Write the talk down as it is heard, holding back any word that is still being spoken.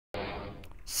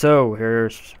So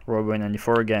here's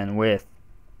Robo94 again with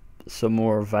some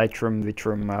more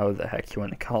Vitrum, how the heck you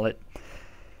want to call it.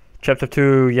 Chapter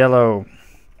 2, Yellow.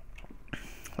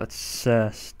 Let's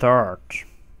start.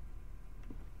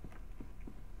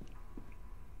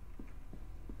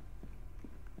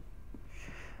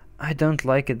 I don't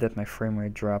like it that my frame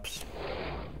rate drops.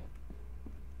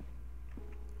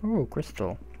 Oh,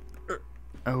 crystal.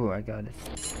 Oh, I got it.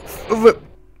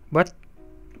 What?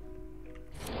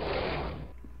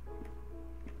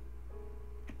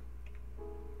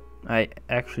 I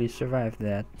actually survived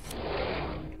that.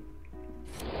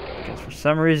 Because for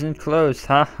some reason it closed.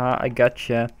 Haha, I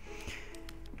gotcha.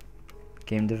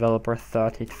 Game developer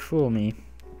thought he'd fool me.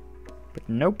 But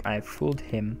nope, I fooled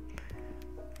him.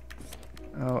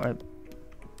 Oh, I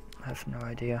have no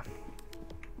idea.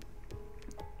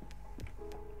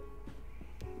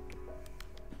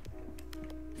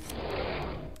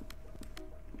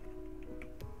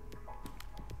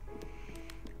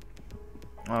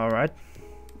 Alright.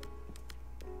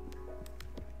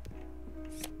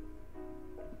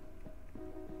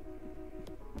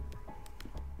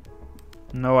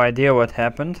 No idea what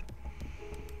happened.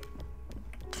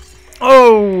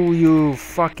 Oh, you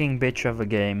fucking bitch of a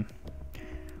game.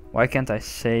 Why can't I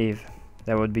save?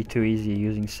 That would be too easy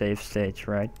using save states,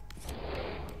 right?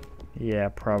 Yeah,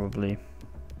 probably.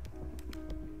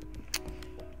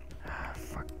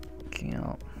 Fucking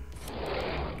hell.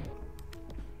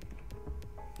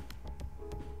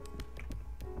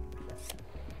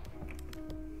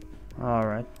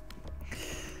 Alright.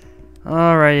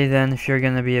 Alrighty then, if you're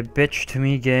gonna be a bitch to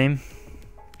me, game.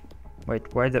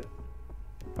 Wait, why the...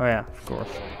 Oh yeah, of course.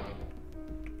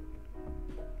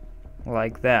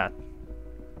 Like that.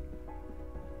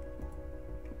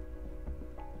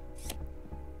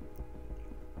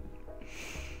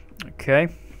 Okay.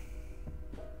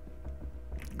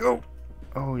 Go!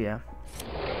 Oh yeah.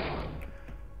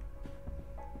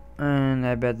 And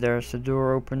I bet there's a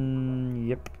door open.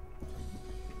 Yep.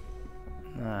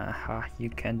 Aha, you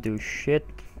can't do shit.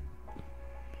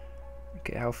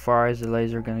 Okay, how far is the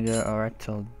laser gonna go? Alright,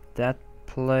 till that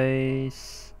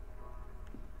place.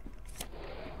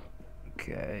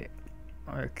 Okay.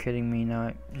 Are you kidding me now?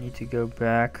 I need to go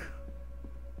back.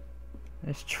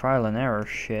 This trial and error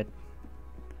shit.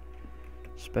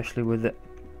 Especially with the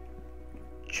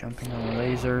jumping on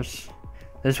lasers.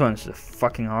 This one's the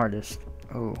fucking hardest.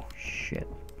 Oh shit.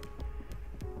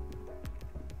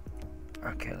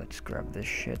 Okay, let's grab this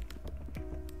shit.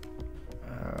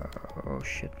 Oh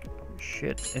shit.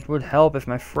 Shit. It would help if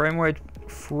my frame rate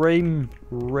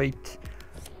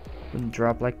wouldn't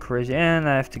drop like crazy. And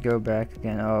I have to go back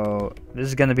again. Oh, this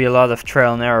is gonna be a lot of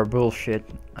trial and error bullshit.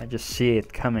 I just see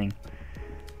it coming.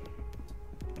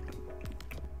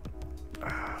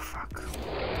 Oh, fuck.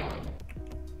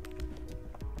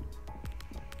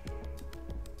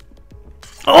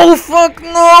 Oh fuck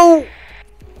no!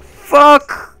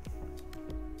 Fuck!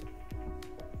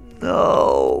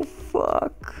 No,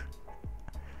 fuck.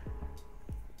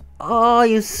 Oh,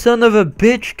 you son of a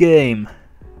bitch game.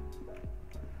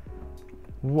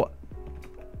 What?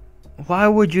 Why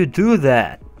would you do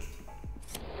that?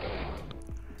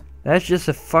 That's just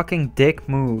a fucking dick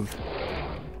move.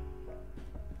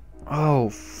 Oh,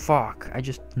 fuck. I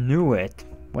just knew it.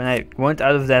 When I went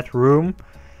out of that room,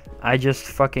 I just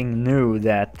fucking knew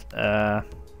that,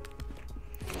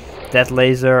 that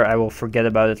laser, I will forget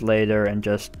about it later and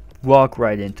just walk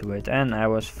right into it. And I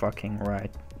was fucking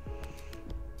right.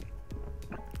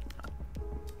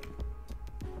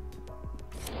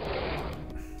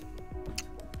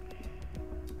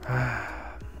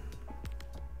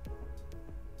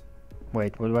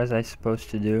 Wait, what was I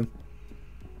supposed to do?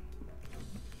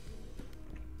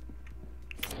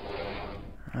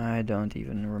 I don't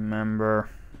even remember.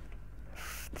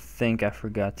 Think I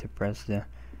forgot to press the...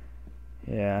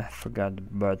 Yeah, I forgot the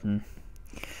button.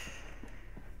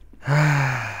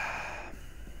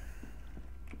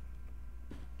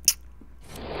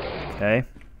 Okay.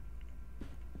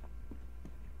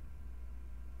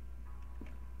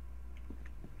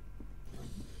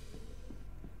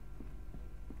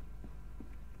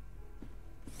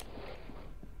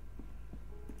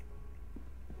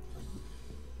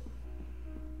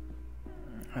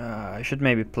 I should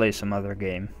maybe play some other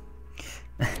game.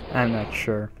 I'm not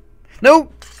sure.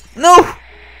 No! No!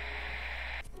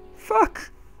 Fuck!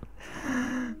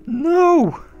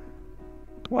 No!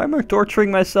 Why am I torturing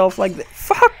myself like this?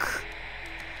 Fuck!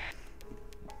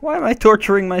 Why am I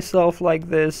torturing myself like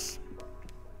this?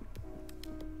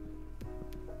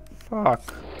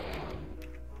 Fuck.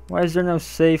 Why is there no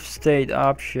save state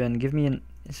option? Give me an...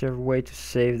 Is there a way to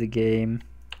save the game?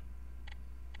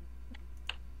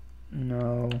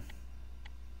 No.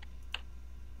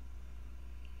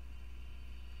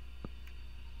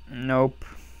 Nope.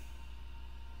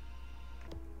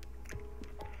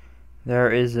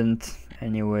 There isn't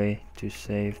any way to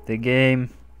save the game,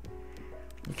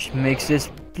 which makes this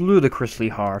ludicrously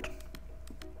hard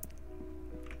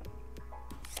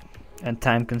and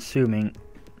time consuming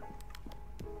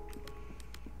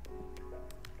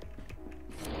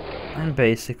and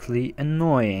basically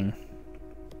annoying.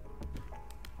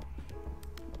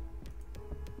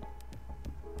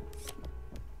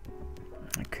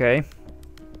 Okay.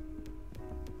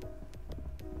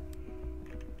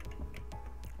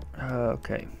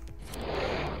 Okay.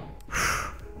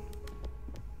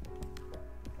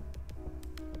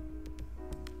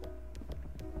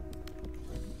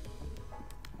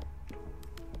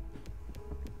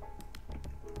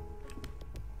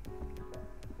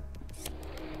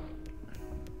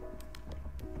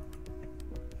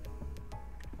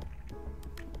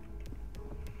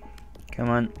 Come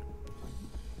on.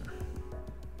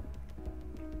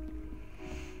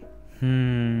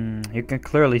 You can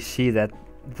clearly see that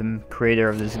the creator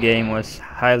of this game was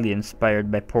highly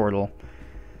inspired by Portal.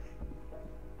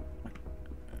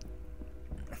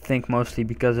 I think mostly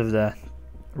because of the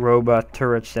robot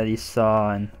turrets that he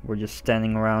saw and were just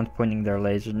standing around pointing their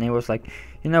lasers, and he was like,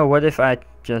 you know, what if I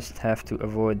just have to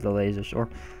avoid the lasers? Or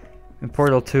in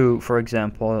Portal 2, for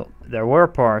example, there were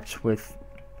parts with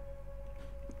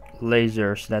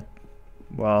lasers that,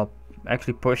 well,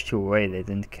 actually pushed you away. They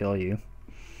didn't kill you.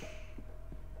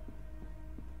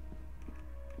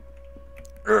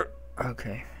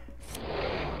 Okay.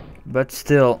 But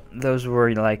still, those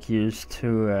were like used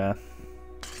to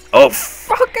oh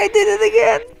fuck, I did it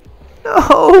again!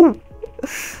 No!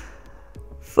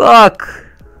 Fuck!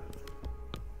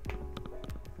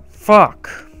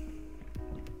 Fuck!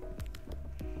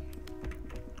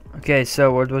 Okay,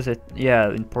 so what was it? Yeah,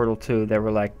 in Portal 2 there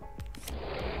were like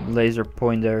laser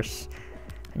pointers,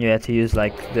 and you had to use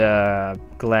like the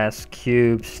glass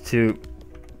cubes to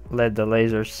let the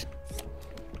lasers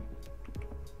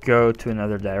go to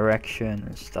another direction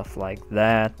and stuff like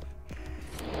that.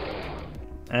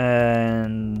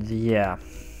 And yeah,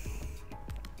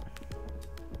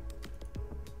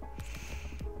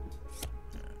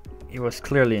 he was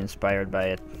clearly inspired by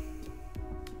it.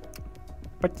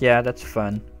 But yeah, that's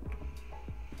fun.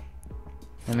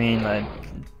 I mean, like,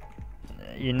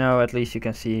 you know, at least you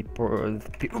can see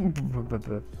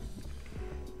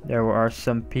there are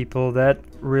some people that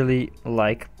really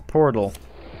like Portal.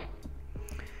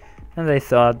 And they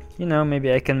thought, you know,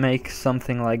 maybe I can make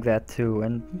something like that too.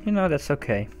 And, you know, that's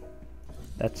okay.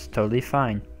 That's totally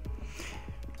fine.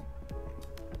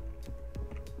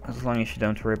 As long as you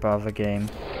don't rip off a game.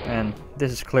 And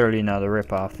this is clearly not a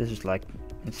rip off. This is like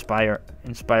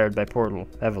inspired by Portal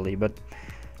heavily, but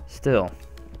still.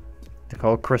 The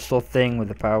whole crystal thing with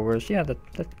the powers, yeah, that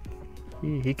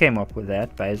he came up with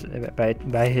that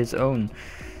by his own.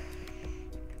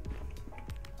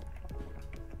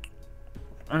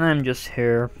 And I'm just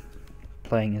here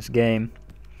playing his game.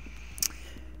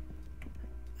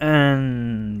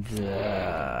 And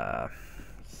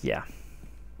yeah,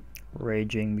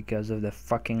 raging because of the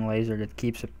fucking laser that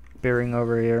keeps appearing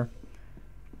over here.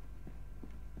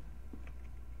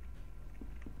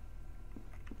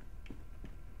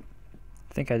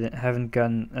 I think I haven't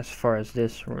gone as far as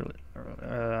this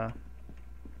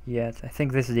yet. I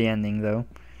think this is the ending though.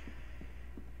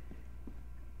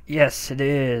 Yes, it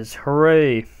is.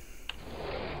 Hooray!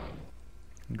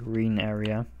 Green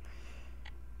area.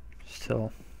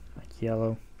 Still like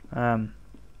yellow.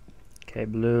 Okay,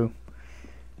 blue.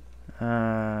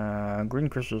 Green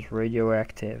crystals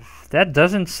radioactive. That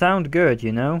doesn't sound good,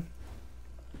 you know?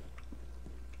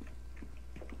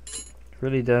 It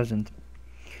really doesn't.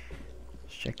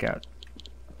 Let's check out.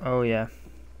 Oh yeah.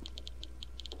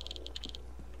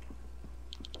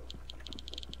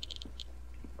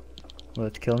 Will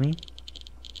it kill me?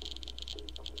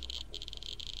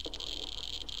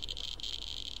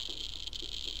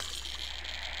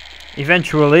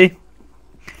 Eventually.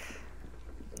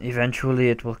 Eventually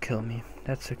it will kill me.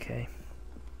 That's okay.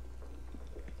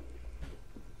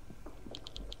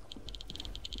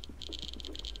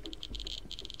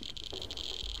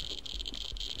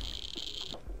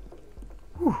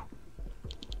 Whew.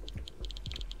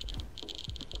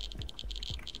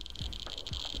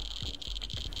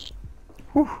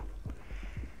 Whew.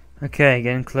 Okay,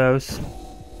 getting close.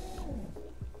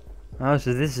 Oh,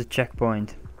 so this is a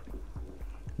checkpoint.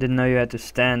 Didn't know you had to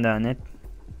stand on it.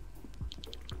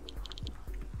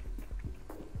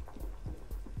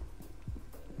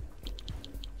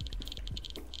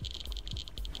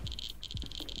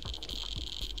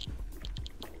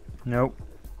 Nope.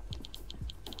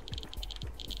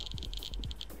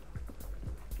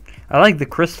 I like the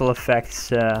crystal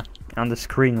effects on the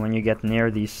screen when you get near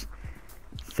these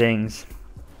things.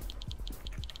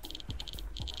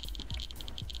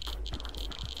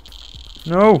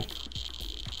 No!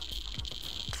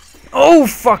 Oh,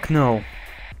 fuck no!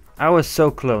 I was so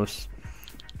close.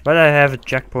 But I have a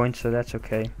checkpoint, so that's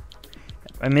okay.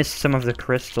 I missed some of the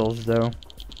crystals, though.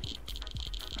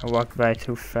 I walked by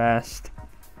too fast.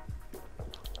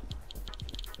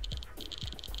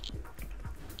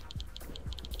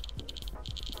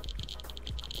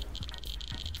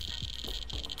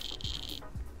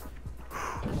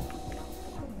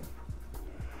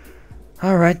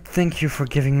 Alright, thank you for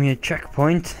giving me a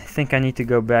checkpoint. I think I need to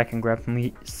go back and grab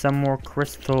me some more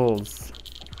crystals.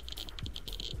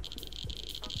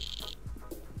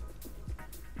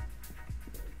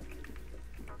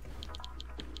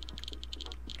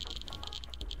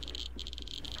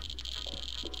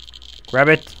 Grab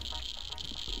it.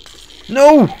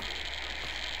 No!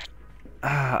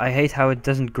 Ah, I hate how it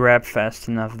doesn't grab fast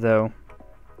enough though.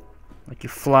 Like you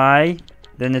fly,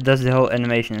 then it does the whole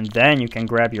animation and then you can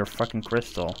grab your fucking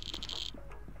crystal.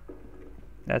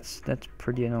 That's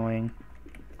pretty annoying.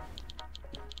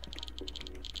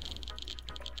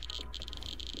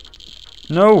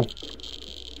 No!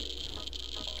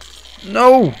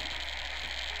 No!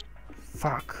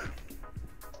 Fuck.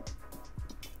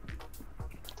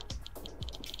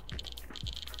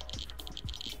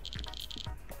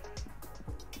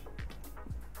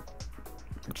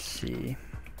 Let's see.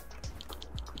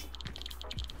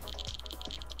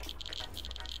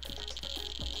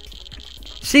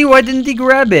 See, why didn't he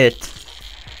grab it?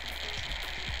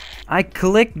 I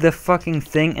clicked the fucking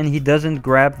thing and he doesn't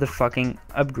grab the fucking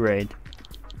upgrade.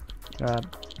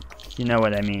 You know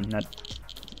what I mean, not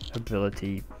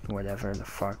ability, whatever the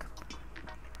fuck.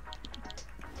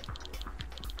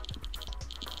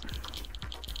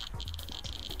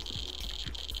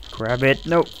 Grab it.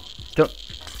 No, don't.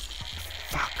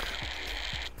 Fuck.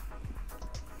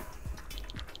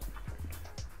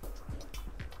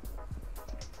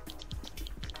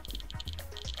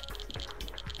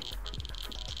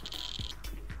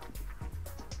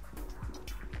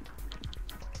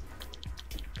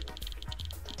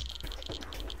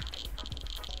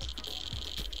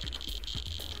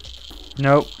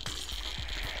 Nope.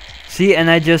 See, and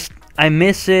I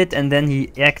miss it, and then he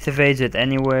activates it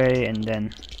anyway, and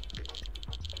then...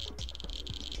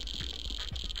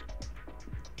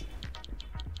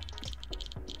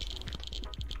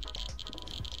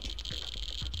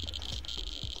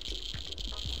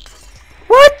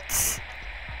 What?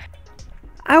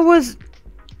 I was...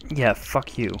 Yeah,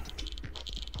 fuck you.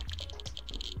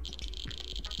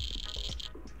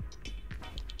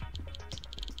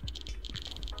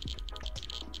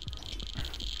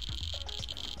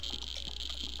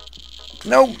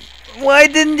 No, why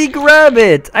didn't he grab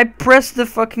it? I pressed the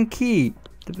fucking key,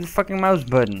 the fucking mouse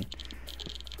button.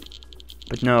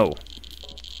 But no,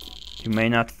 you may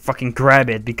not fucking grab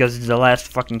it because it's the last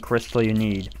fucking crystal you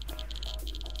need.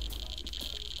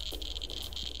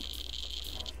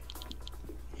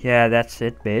 Yeah, that's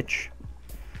it, bitch.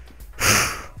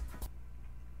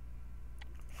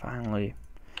 Finally.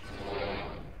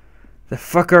 The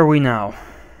fuck are we now?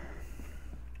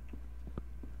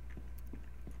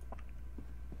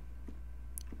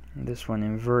 This one,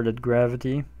 inverted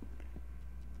gravity.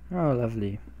 Oh,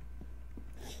 lovely.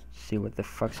 See what the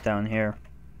fuck's down here.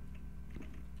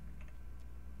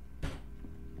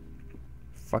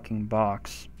 Fucking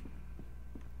box.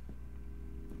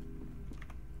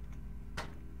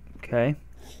 Okay.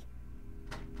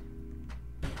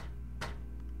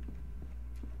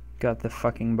 Got the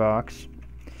fucking box.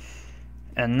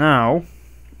 And now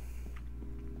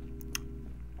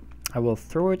I will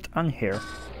throw it on here.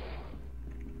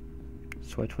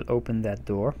 So it will open that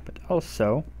door, but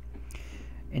also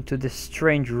into this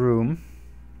strange room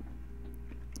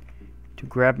to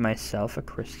grab myself a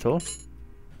crystal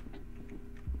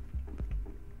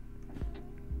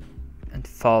and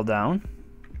fall down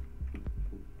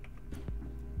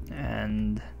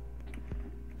and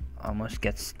almost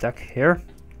get stuck here,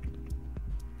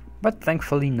 but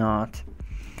thankfully not.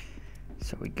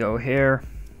 So we go here.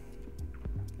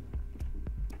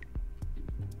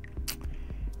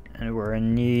 And we're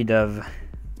in need of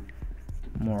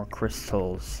more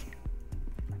crystals.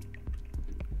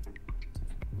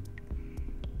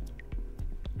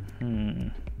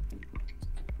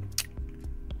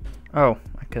 Oh,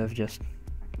 I could have just...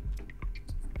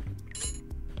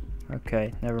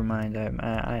 Okay, never mind.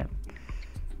 I'm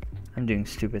doing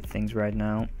stupid things right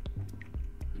now.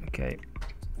 Okay.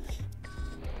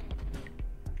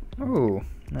 Oh,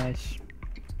 nice.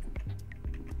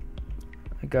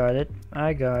 I got it.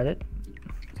 I got it.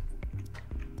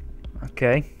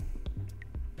 Okay.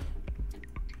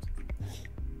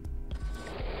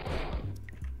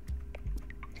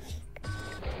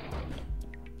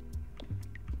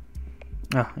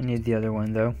 Oh, I need the other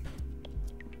one though.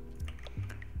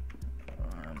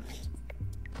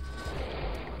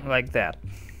 Like that.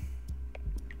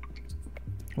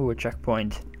 Ooh, a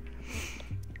checkpoint.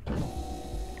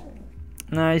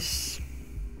 Nice.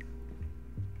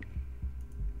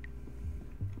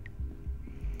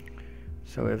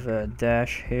 So we have a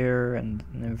dash here and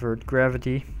an invert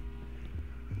gravity.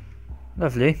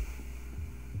 Lovely.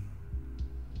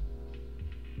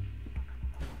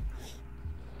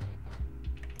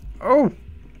 Oh!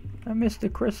 I missed the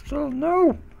crystal.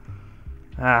 No!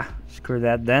 Ah, screw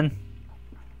that then.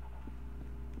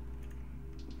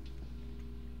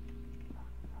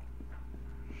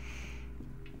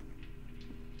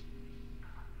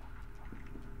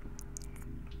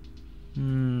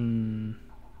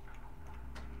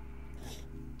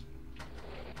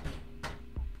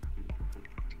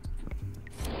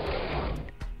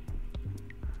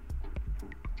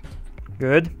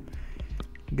 Good.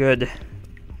 Good.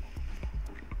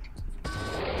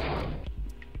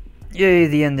 Yay,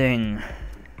 the ending.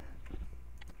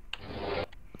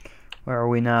 Where are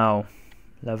we now?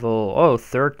 Level, oh,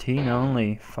 13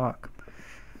 only. Fuck.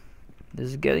 This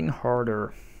is getting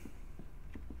harder.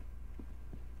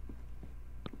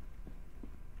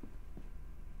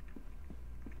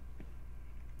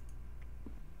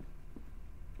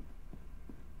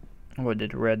 What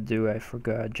did red do? I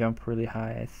forgot. Jump really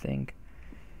high, I think.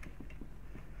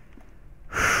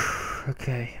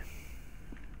 Okay.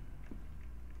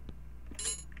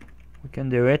 We can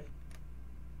do it.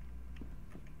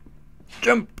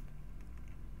 Jump!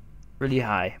 Really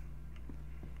high.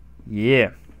 Yeah.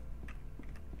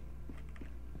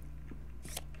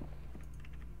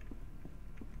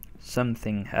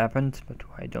 Something happened, but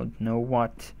I don't know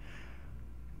what.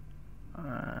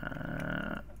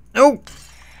 No!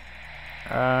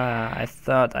 I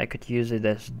thought I could use it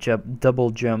as double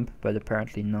jump, but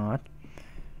apparently not.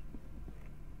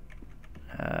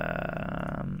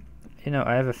 You know,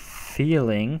 I have a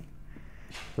feeling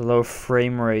the low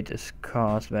frame rate is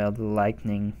caused by all the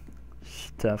lightning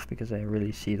stuff, because I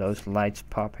really see those lights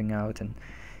popping out and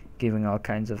giving all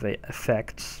kinds of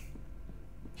effects.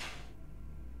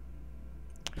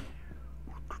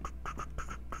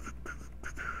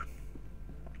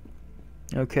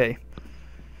 Okay.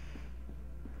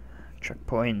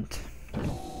 Checkpoint.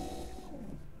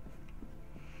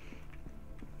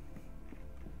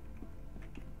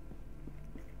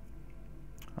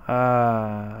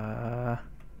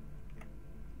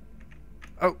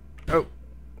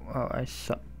 Oh, I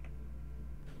saw.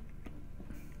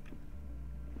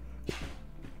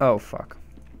 Oh, fuck.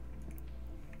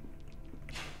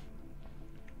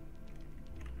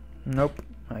 Nope,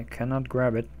 I cannot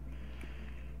grab it.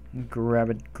 Grab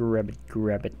it, grab it,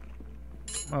 grab it.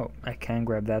 Oh, I can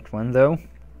grab that one though.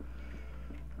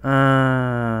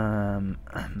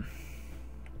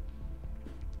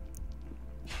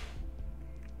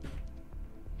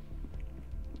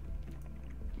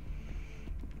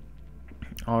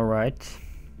 All right.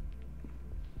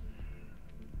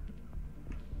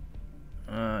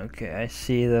 Okay, I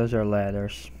see those are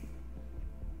ladders.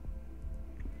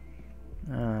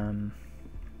 Do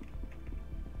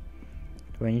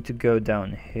I need to go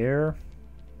down here?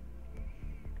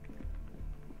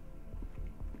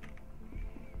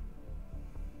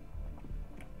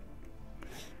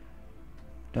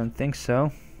 Don't think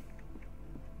so.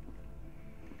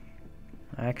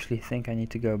 I actually think I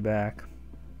need to go back.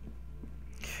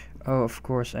 Oh, of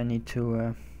course I need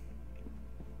to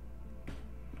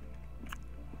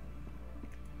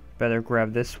better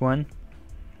grab this one.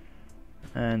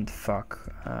 And fuck.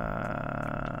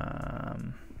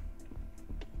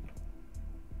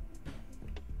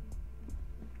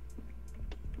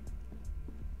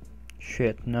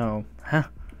 Shit, no. Huh?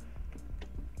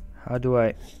 How do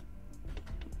I...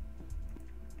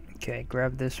 Okay,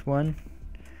 grab this one.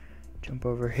 Jump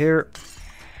over here.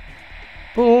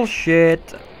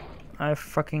 Bullshit! I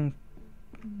fucking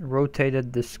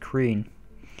rotated the screen.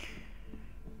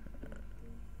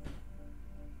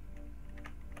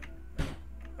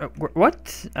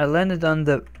 What? I landed on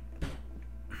the...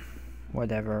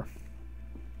 Whatever.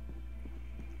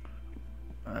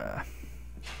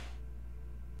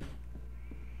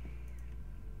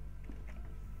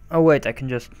 Oh wait, I can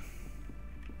just...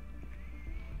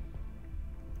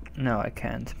 No, I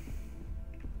can't.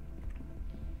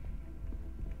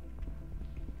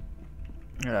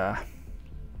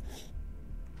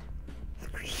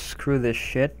 Screw this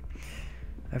shit.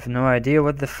 I have no idea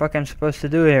what the fuck I'm supposed to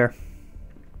do here.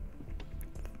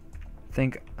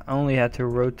 think I only had to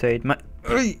rotate my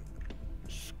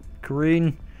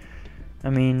screen. I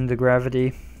mean the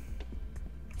gravity.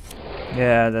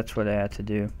 Yeah, that's what I had to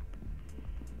do.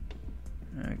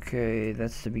 Okay,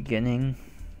 that's the beginning.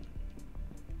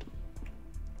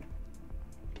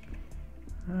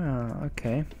 Oh,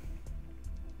 okay.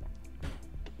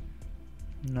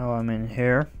 Now I'm in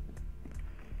here.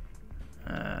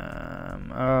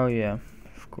 Oh yeah,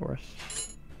 of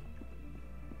course.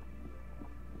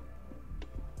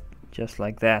 Just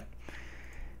like that.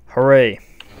 Hooray!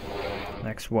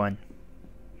 Next one.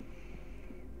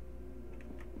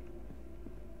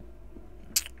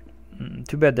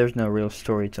 Too bad there's no real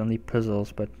story, it's only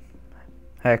puzzles, but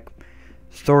heck,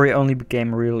 story only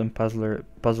became real in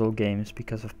puzzle games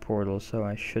because of Portal, so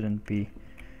I shouldn't be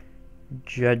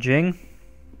judging.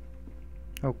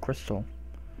 Oh, crystal.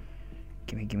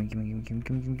 Gimme, gimme, gimme, gimme, gimme,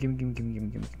 gimme, gimme, gimme, gimme, gimme, gimme,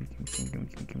 gimme, gimme,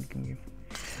 gimme, gimme, gimme.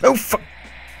 Oh fuck!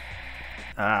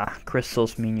 Ah,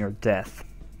 crystals mean your death.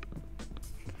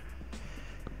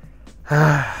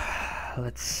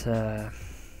 Let's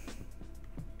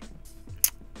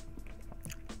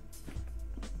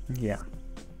yeah.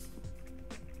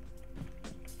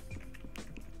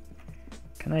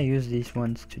 Can I use these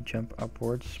ones to jump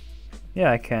upwards?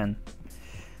 Yeah, I can.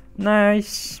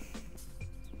 Nice.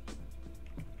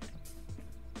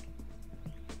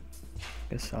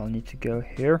 Guess I'll need to go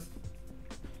here.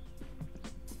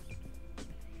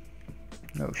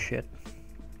 Oh shit.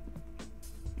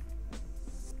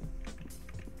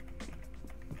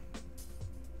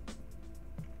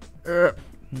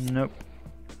 Nope.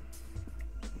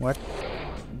 What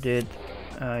did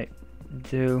I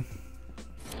do?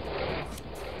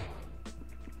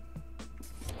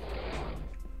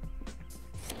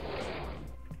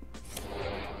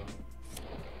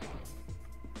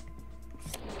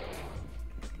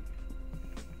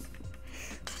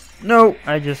 No,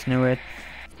 I just knew it.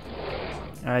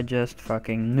 I just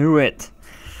fucking knew it.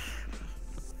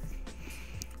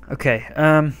 Okay,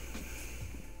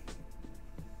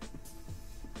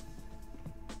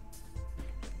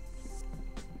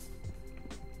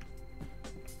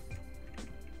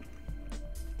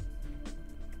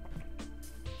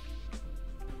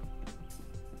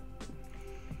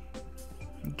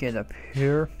 get up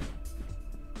here.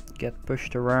 Get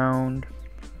pushed around.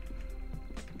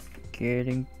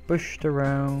 Getting pushed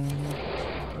around.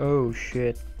 Oh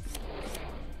shit.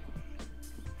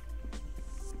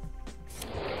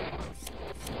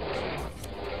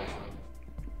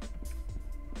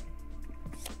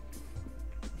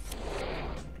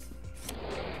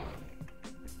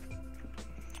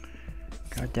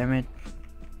 God damn it.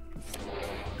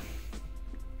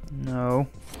 No.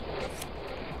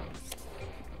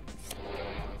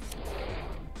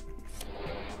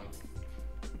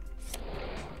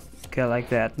 Okay, like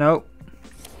that. Nope.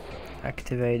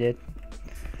 Activate it.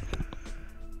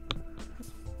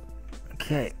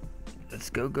 Okay. Let's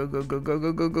go, go, go, go, go,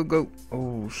 go, go, go, go.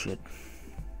 Oh shit.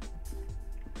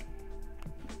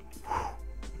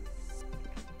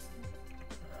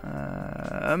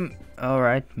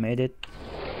 Alright, made it.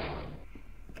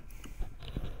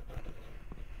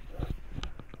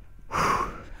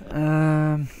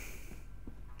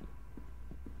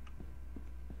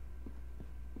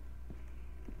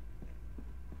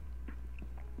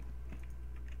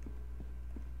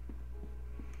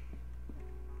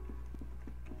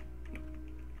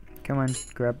 Come on,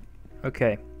 grab.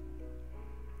 Okay.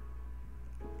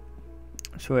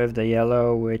 So we have the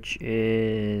yellow, which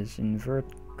is invert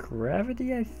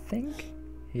gravity, I think.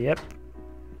 Yep.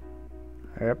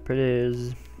 Yep, it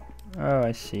is. Oh,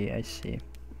 I see, I see.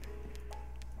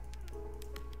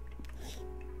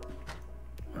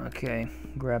 Okay,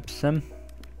 grab some.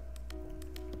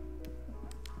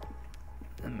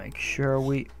 And make sure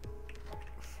we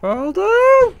fall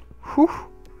down. Whew.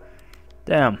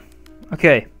 Damn.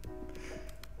 Okay.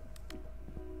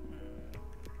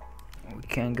 We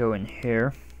can go in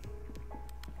here.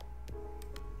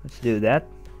 Let's do that.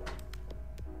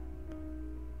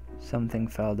 Something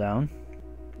fell down.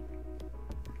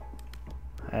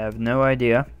 I have no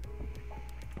idea.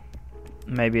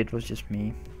 Maybe it was just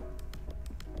me.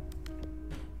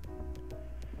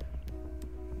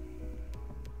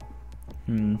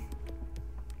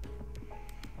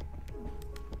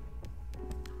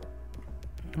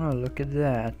 Oh, look at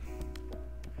that.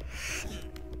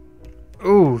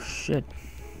 Oh, shit.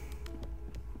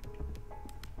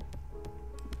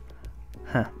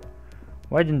 Huh.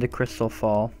 Why didn't the crystal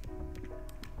fall?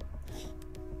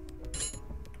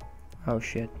 Oh,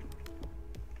 shit.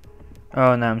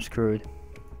 Oh, now I'm screwed.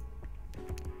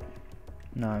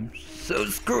 Now I'm so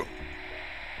screwed.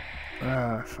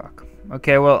 Ah, fuck.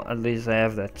 Okay, well, at least I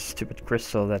have that stupid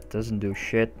crystal that doesn't do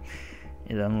shit.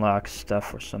 It unlocks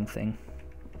stuff or something.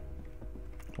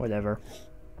 Whatever.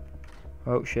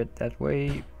 Oh shit, that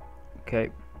way. Okay.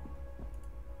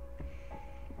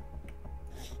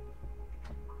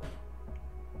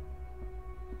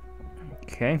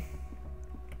 Okay.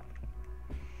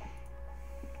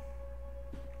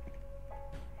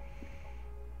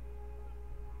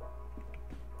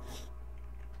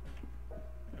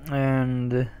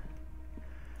 And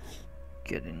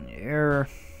get in here.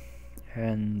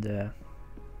 And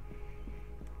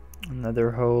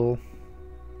another hole.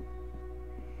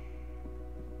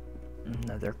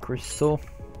 Another crystal.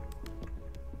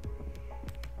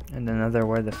 And another,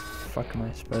 where the fuck am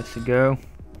I supposed to go?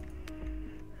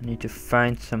 I need to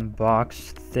find some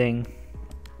box thing.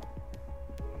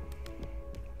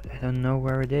 But I don't know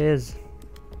where it is.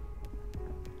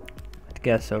 I'd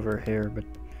guess over here, but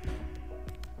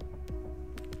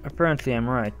apparently I'm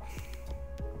right.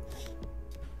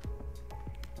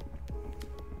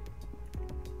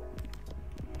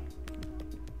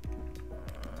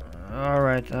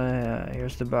 Alright,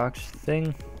 here's the box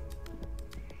thing.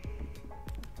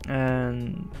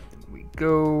 And we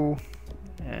go.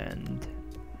 And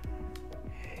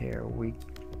here we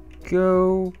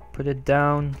go. Put it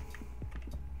down.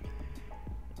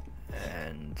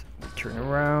 And turn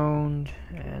around.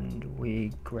 And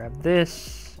we grab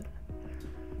this.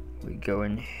 We go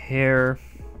in here.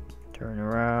 Turn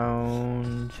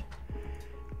around.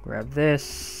 Grab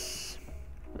this.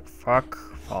 Fuck.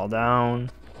 Fall down.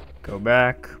 Go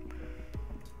back.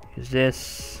 Use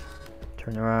this.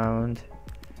 Turn around.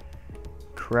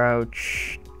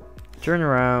 Crouch. Turn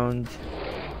around.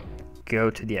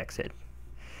 Go to the exit.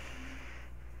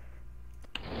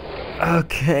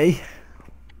 Okay.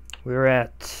 We're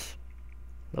at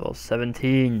level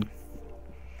 17.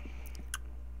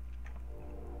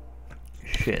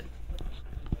 Shit.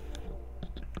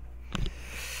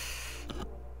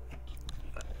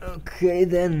 Okay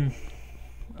then.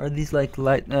 Are these like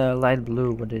light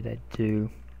blue? What did I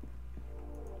do?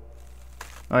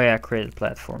 Oh yeah, I created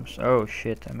platforms. Oh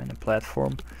shit, I'm in a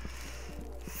platform.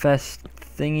 Fast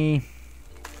thingy.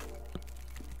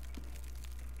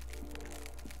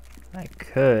 I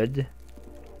could.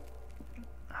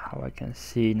 How I can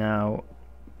see now.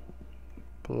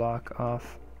 Block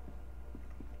off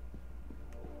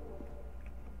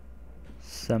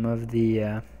some of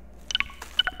the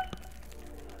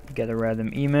get a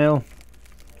random email.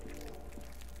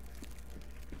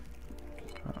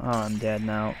 Oh, I'm dead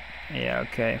now. Yeah,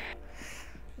 okay.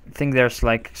 I think there's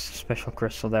like special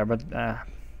crystal there, but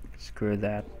screw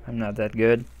that. I'm not that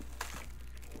good.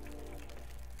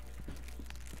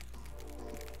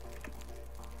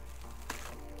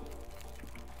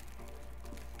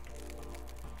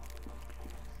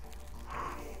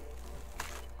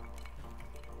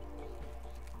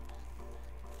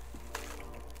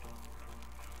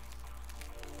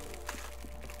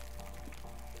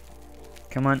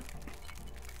 Come on.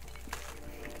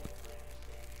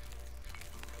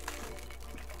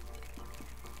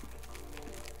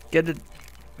 Get it.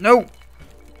 No!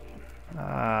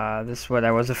 This is what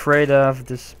I was afraid of.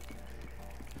 This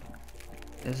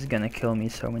is gonna kill me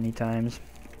so many times.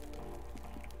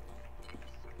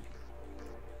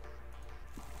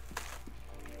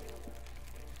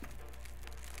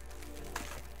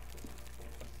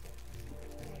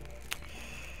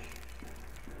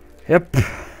 Yep.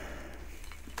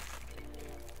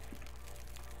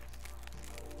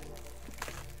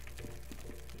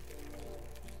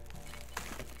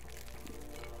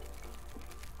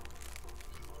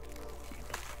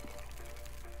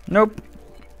 Nope.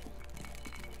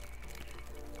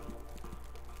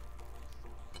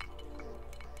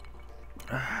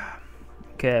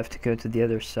 Okay, I have to go to the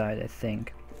other side, I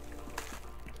think.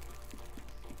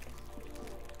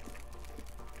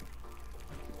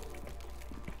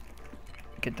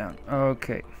 Get down.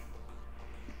 Okay.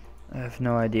 I have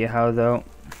no idea how though.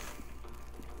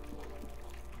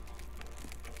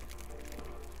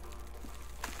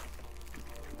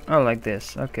 Oh, like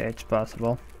this. Okay, it's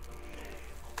possible.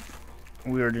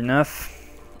 Weird enough.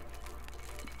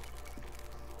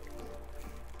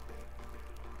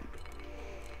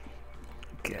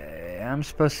 Okay, I'm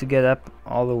supposed to get up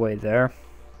all the way there.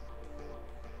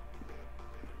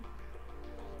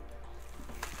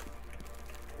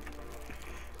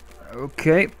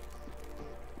 Okay.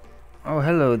 Oh,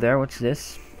 hello there. What's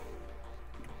this?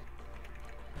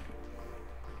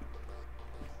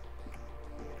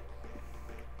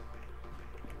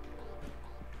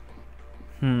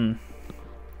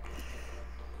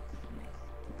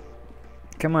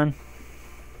 Come on.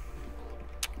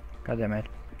 God damn it.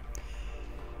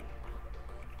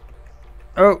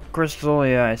 Oh, crystal,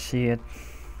 yeah, I see it.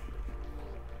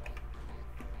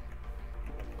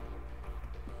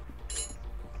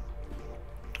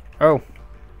 Oh.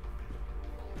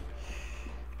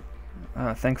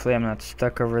 Thankfully I'm not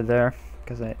stuck over there,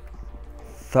 because I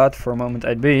thought for a moment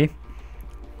I'd be.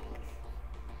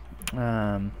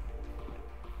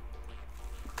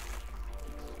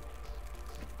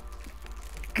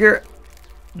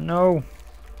 No.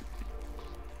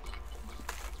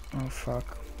 Oh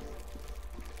fuck.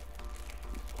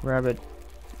 Grab it.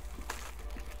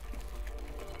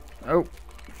 Oh.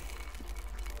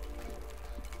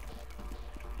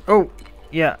 Oh,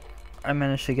 yeah. I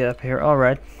managed to get up here.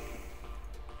 Alright.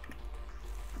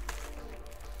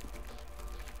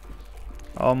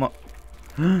 Almost.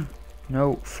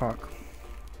 No, fuck.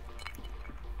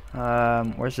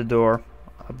 Where's the door?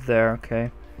 Up there,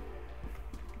 okay.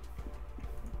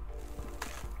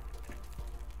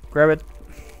 Grab it.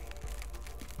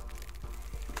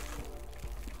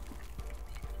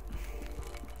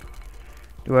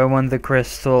 Do I want the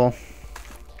crystal?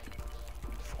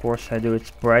 Of course I do,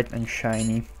 it's bright and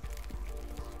shiny.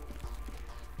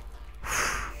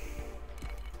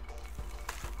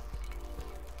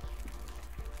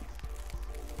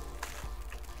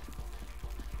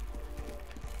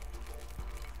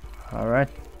 Alright.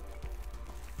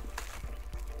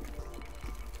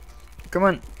 Come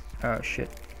on. Oh shit.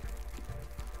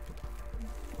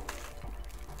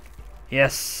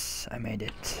 Yes, I made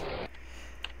it.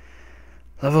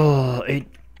 Level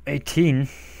 18.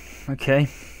 Okay.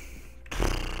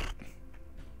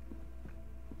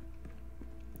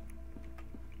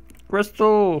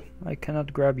 Crystal! I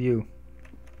cannot grab you.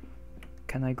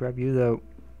 Can I grab you though?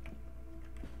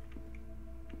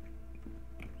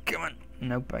 Come on.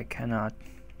 Nope, I cannot.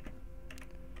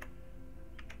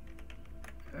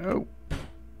 Oh.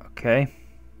 Okay.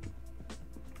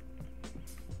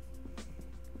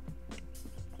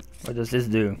 What does this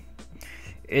do?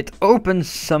 It opens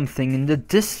something in the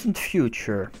distant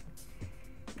future.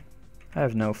 I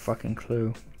have no fucking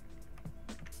clue.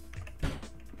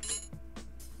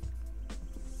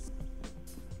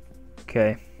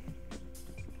 Okay.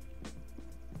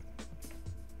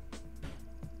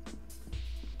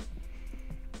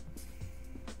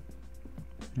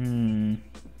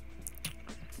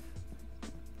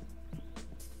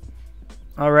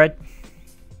 All right.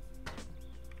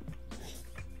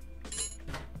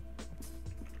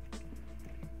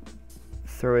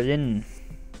 Throw it in.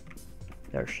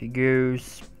 There she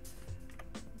goes.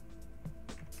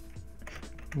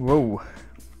 Whoa.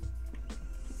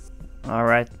 All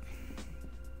right.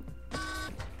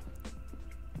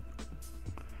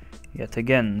 Yet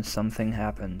again, something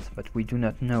happened, but we do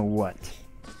not know what.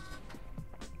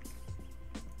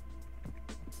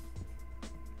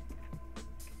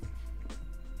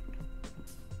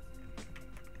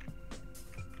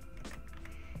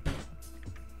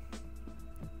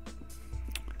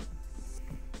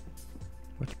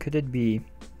 What could it be?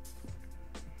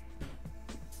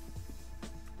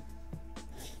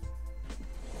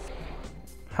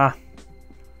 Ha!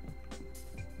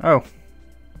 Oh.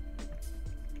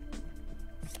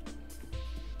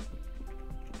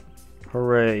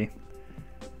 Hooray.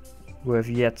 We have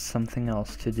yet something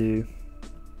else to do.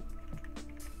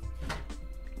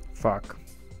 Fuck.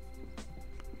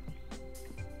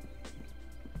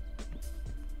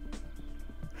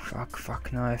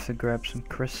 Fuck, now I have to grab some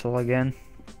crystal again.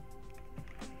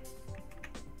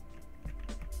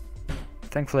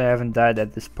 Thankfully I haven't died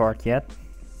at this part yet.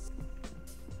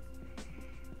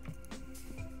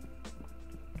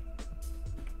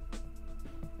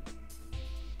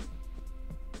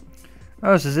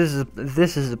 Oh, so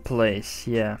this is the place,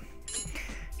 yeah.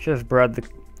 Should have brought the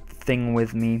thing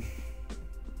with me.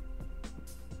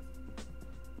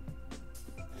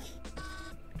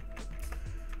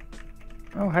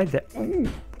 Oh, hi there. Ooh,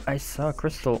 I saw a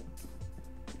crystal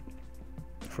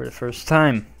for the first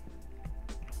time.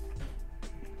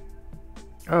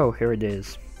 Oh, here it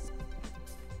is.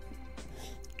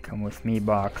 Come with me,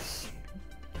 box.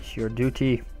 It's your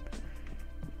duty.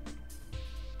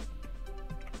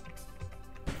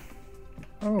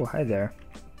 Oh, hi there.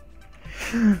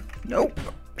 Nope.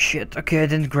 Shit. Okay, I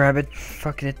didn't grab it.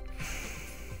 Fuck it.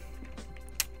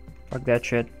 Fuck that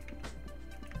shit.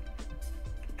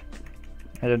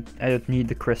 I don't need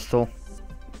the crystal.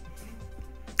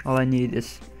 All I need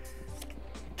is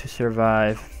to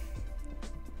survive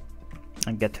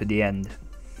and get to the end.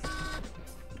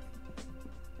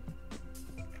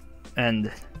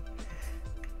 And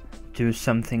do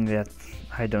something that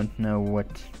I don't know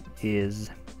what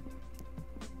is.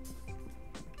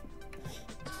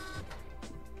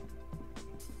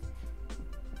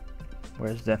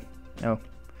 Where's the No.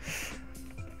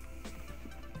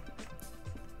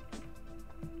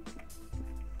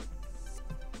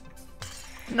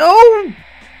 No!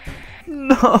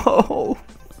 No!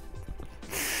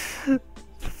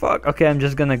 Fuck. Okay, I'm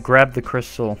just gonna grab the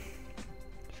crystal.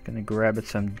 Just gonna grab it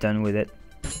so I'm done with it.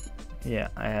 Yeah,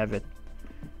 I have it.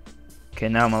 Okay,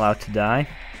 now I'm allowed to die.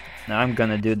 Now I'm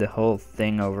gonna do the whole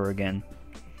thing over again.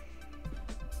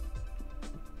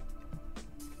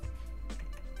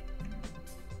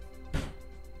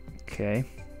 Okay.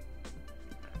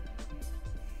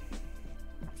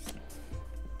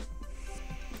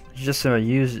 Just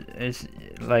it's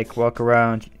like walk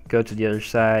around, go to the other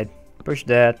side, push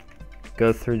that,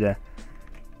 go through the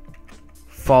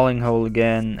falling hole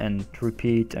again, and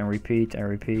repeat and repeat and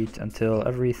repeat until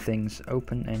everything's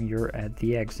open and you're at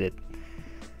the exit.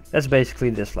 That's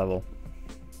basically this level.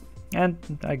 And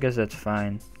I guess that's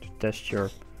fine to test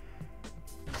your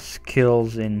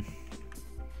skills in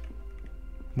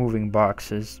moving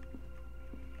boxes.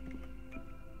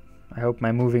 I hope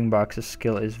my moving boxes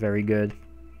skill is very good.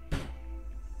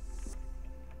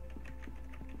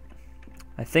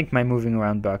 I think my moving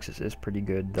around boxes is pretty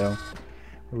good though.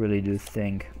 I really do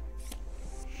think.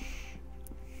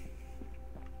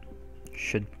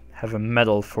 Should have a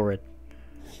medal for it.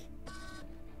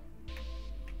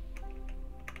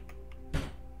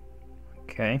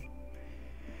 Okay.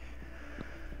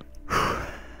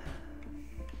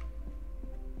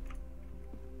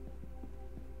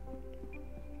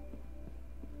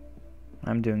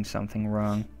 I'm doing something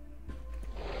wrong.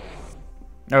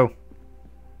 Oh.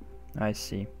 I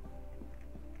see.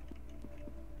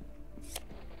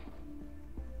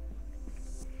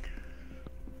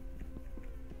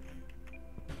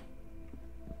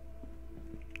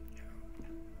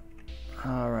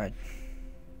 All right.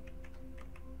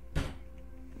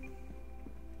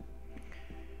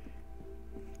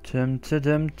 Tum.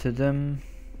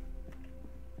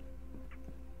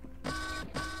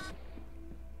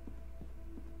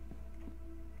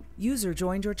 User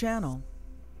joined your channel.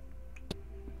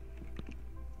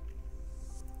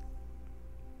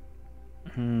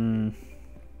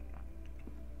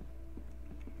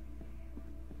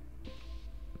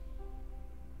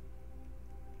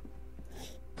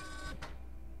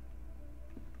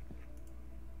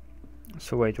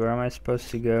 So wait, where am I supposed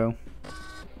to go?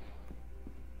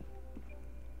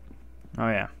 Oh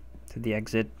yeah, to the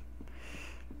exit.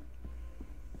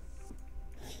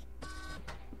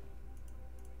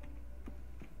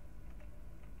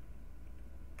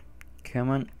 Come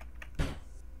on.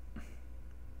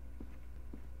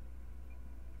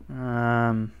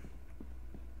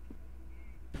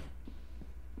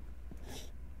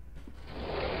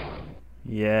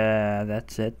 Yeah,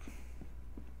 that's it.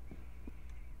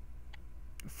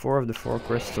 4 of the 4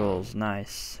 crystals,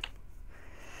 nice.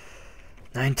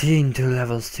 19, 2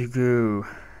 levels to go.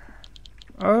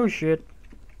 Oh shit.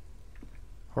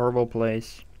 Horrible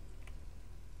place.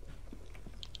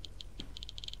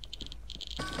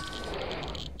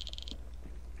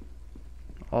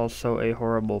 Also a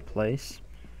horrible place.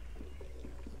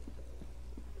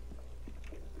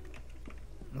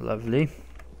 Lovely.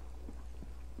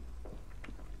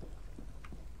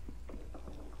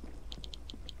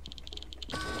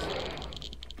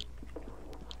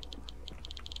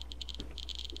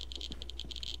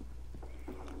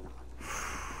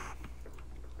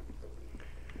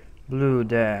 Blue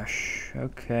dash,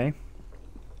 okay.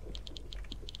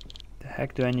 The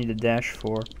heck do I need a dash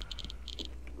for?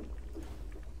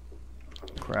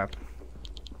 Crap.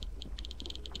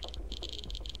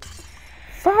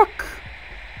 Fuck!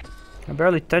 I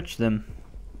barely touched them.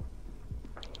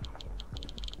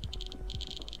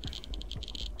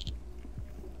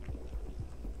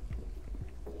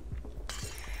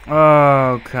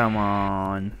 Oh, come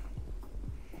on.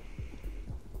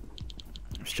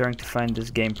 I'm starting to find this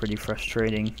game pretty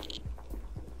frustrating.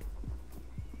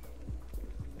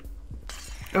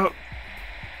 Oh.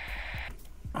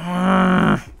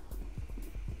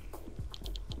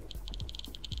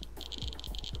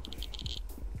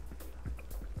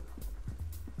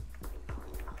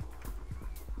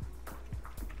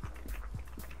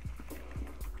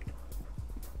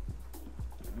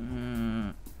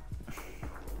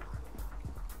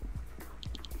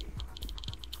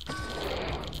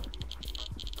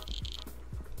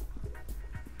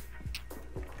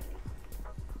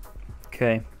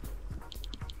 Okay.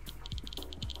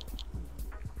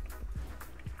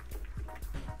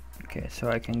 Okay, so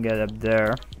I can get up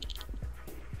there.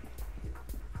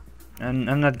 And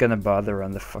I'm not gonna bother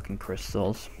on the fucking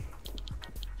crystals.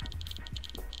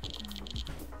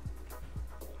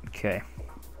 Okay.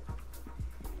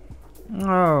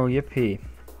 Oh, yippee.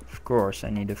 Of course, I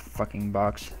need a fucking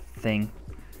box thing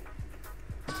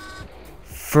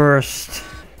first.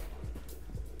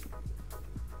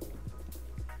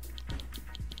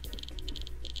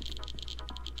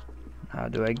 How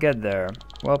do I get there?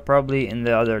 Well, probably in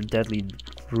the other deadly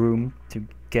room to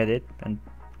get it and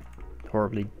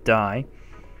horribly die.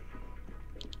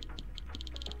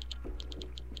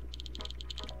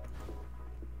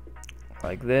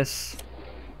 Like this.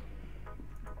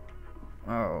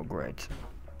 Oh, great.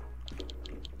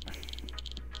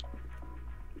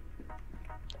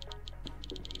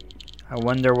 I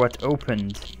wonder what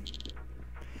opened.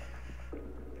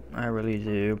 I really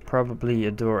do. Probably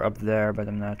a door up there, but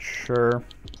I'm not sure.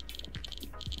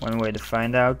 One way to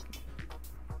find out.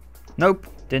 Nope,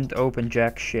 didn't open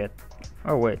jack shit.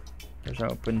 Oh wait, there's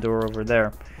an open door over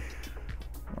there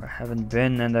where I haven't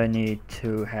been, and I need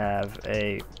to have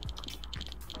a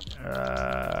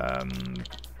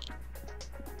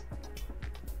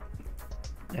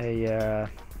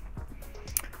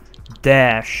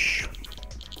dash.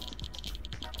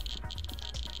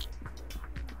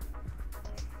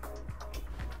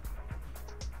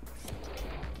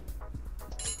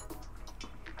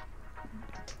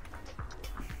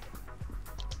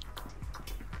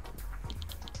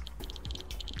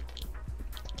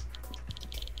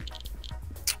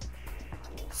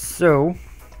 So,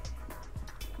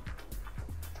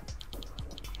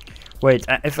 wait,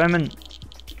 if I'm an...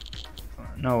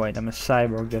 No, wait, I'm a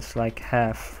cyborg, that's like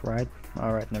half, right?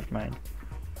 Alright, never mind.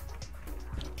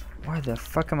 Where the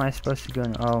fuck am I supposed to go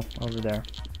now? Oh, over there.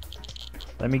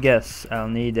 Let me guess, I'll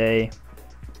need a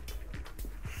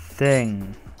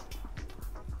thing.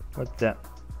 What the...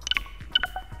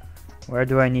 Where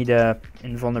do I need a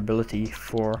invulnerability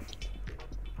for?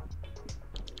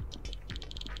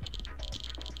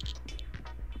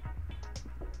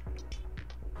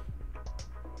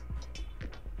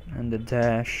 And the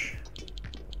dash.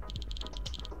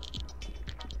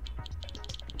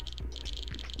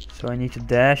 So I need to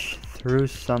dash through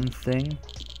something.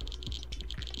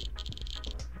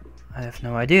 I have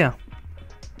no idea.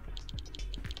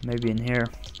 Maybe in here.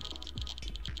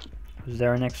 Is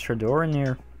there an extra door in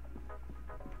here?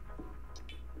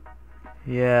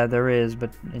 Yeah, there is,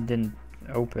 but it didn't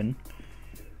open.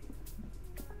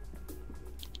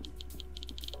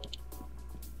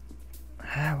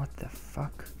 Ah, what the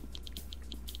fuck?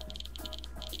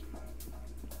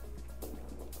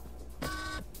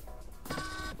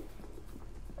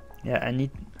 Yeah, I need...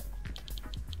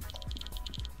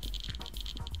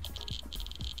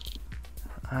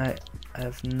 I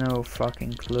have no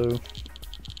fucking clue.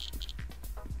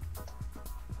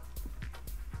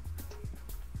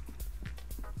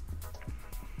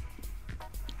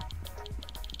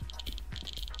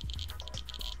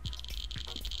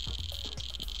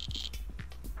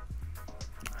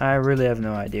 I really have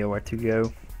no idea where to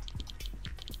go.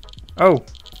 Oh!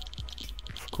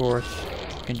 Of course,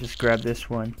 I can just grab this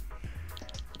one.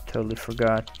 Totally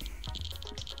forgot.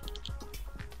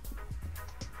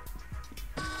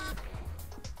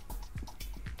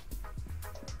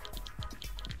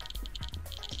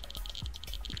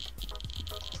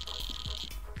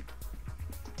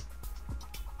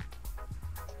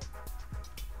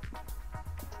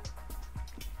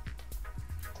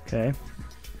 Okay.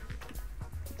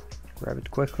 Grab it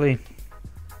quickly.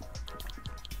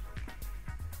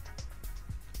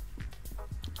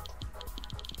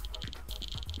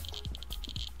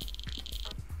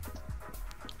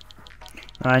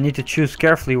 I need to choose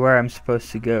carefully where I'm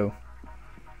supposed to go.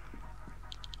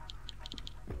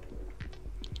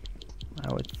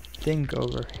 I would think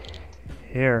over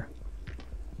here.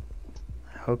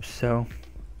 I hope so.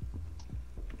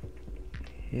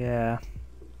 Yeah.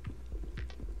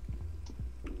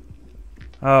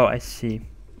 Oh, I see.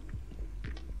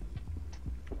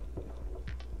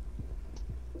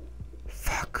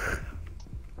 Fuck.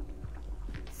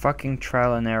 Fucking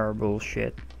trial and error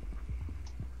bullshit.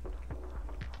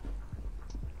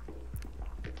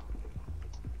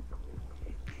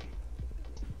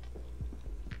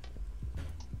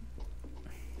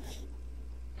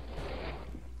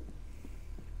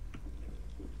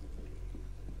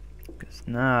 Because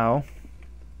now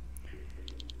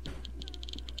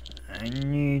I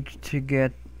need to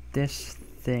get this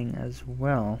thing as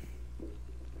well.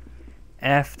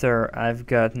 After I've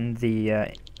gotten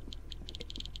the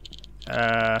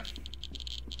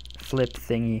flip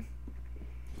thingy.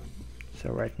 So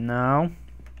right now,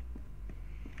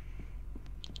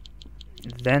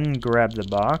 then grab the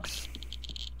box.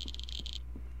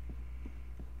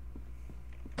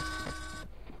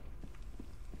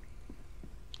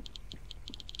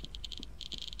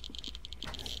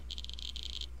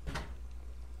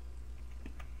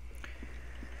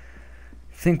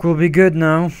 Think we'll be good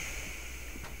now.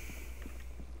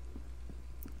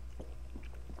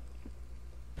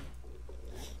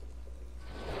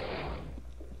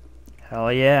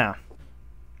 Hell yeah.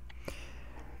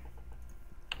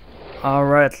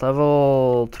 Alright,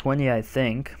 level 20 I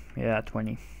think. Yeah,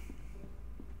 20.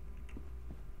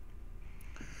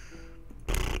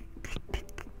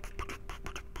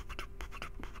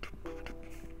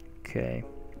 Okay.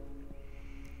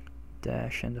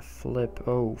 Dash and a flip.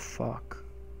 Oh, fuck.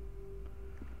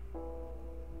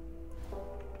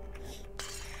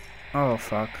 Oh,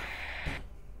 fuck.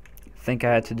 I think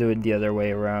I had to do it the other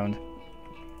way around.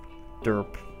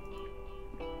 Derp.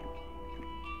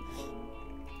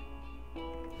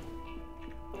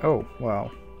 Oh, wow.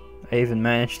 I even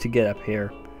managed to get up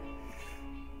here.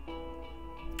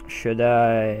 Should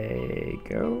I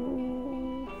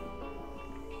go?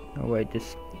 Oh wait,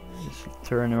 just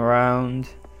turn around.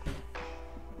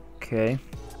 Okay.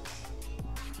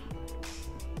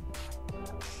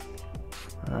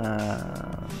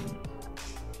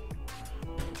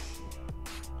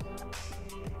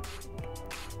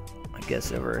 I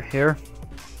guess over here,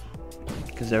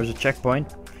 because there's a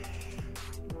checkpoint.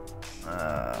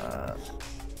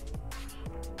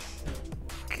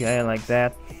 Okay, like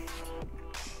that.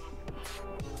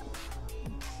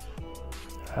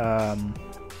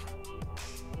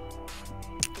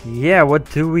 Yeah, what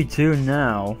do we do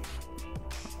now?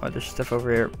 Oh, there's stuff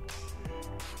over here.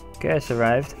 Okay, I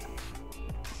survived.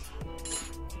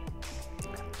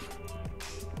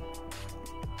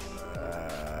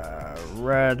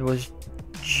 Red was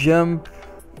jump.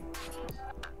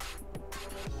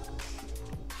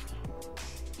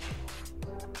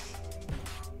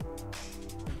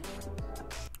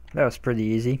 That was pretty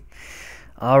easy.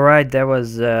 Alright, that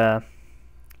was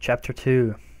chapter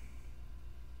 2.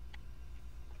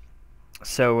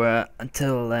 So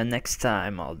until next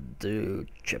time, I'll do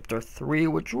chapter 3,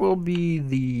 which will be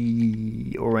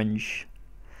the orange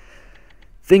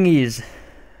thingies.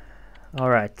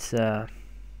 Alright,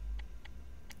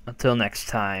 until next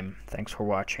time, thanks for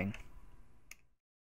watching.